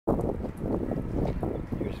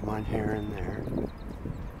one heron there.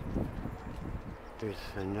 There's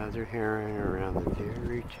another heron around the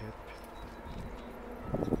very tip.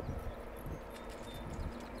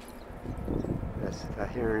 The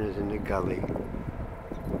heron is in the gully.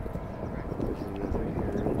 There's another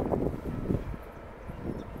heron.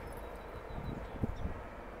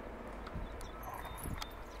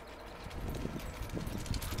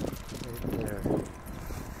 Right there.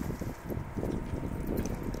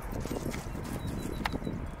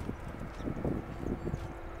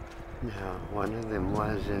 Now, one of them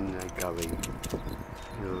was in the gully,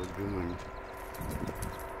 the lagoon.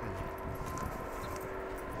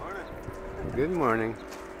 Morning. Good morning.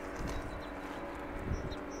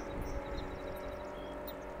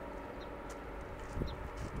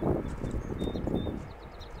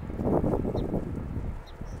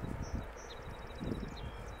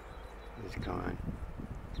 He's gone.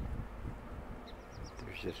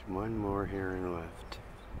 There's just one more heron left.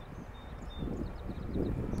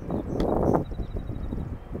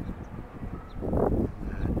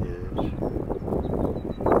 That is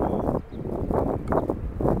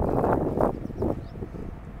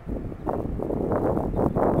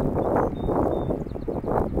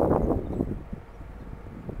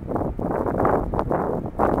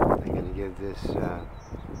I'm going to give this a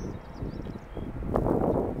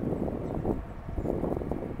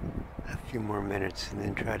few more minutes and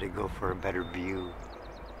then try to go for a better view.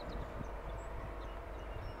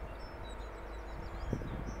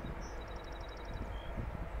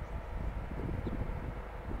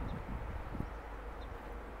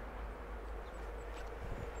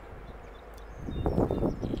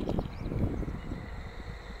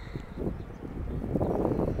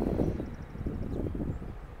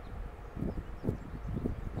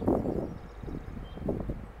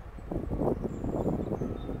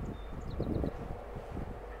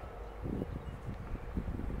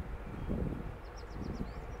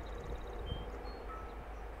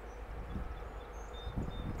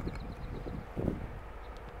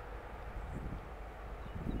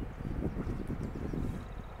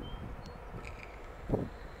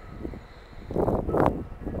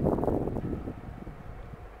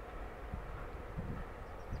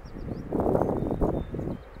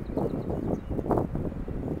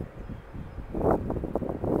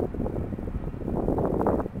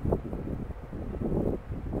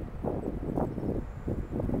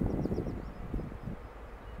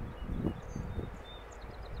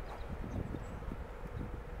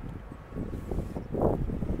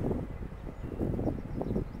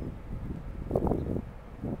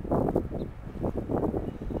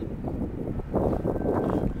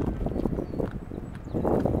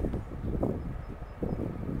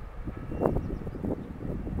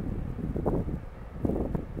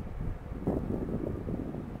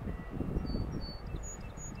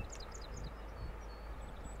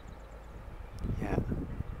 Yeah,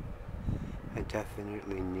 I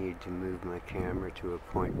definitely need to move my camera to a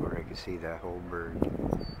point where I can see that whole bird.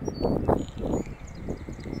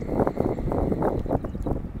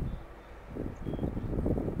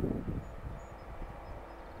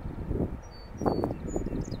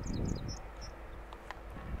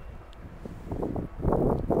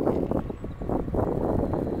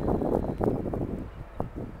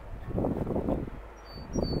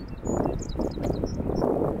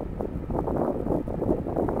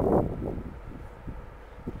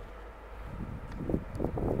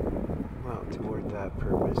 Toward that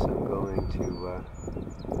purpose, I'm going to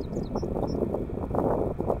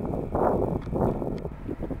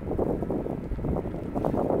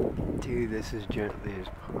do this as gently as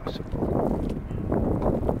possible.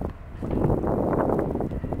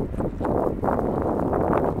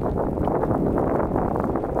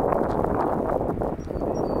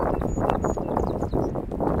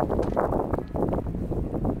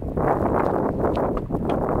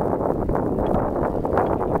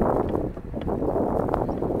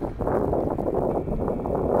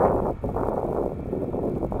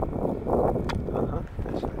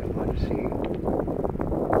 That's what I want to see.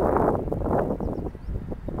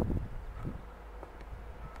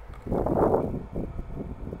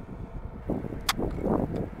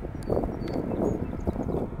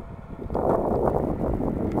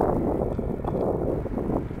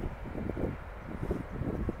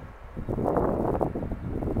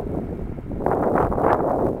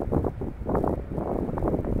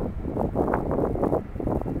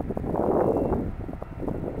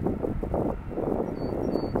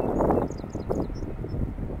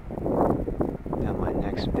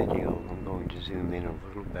 Next video, I'm going to zoom in a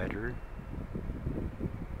little better.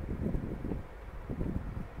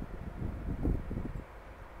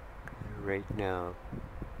 Right now,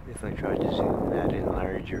 If I tried to zoom that in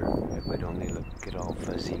larger, it would only look get all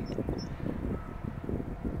fuzzy.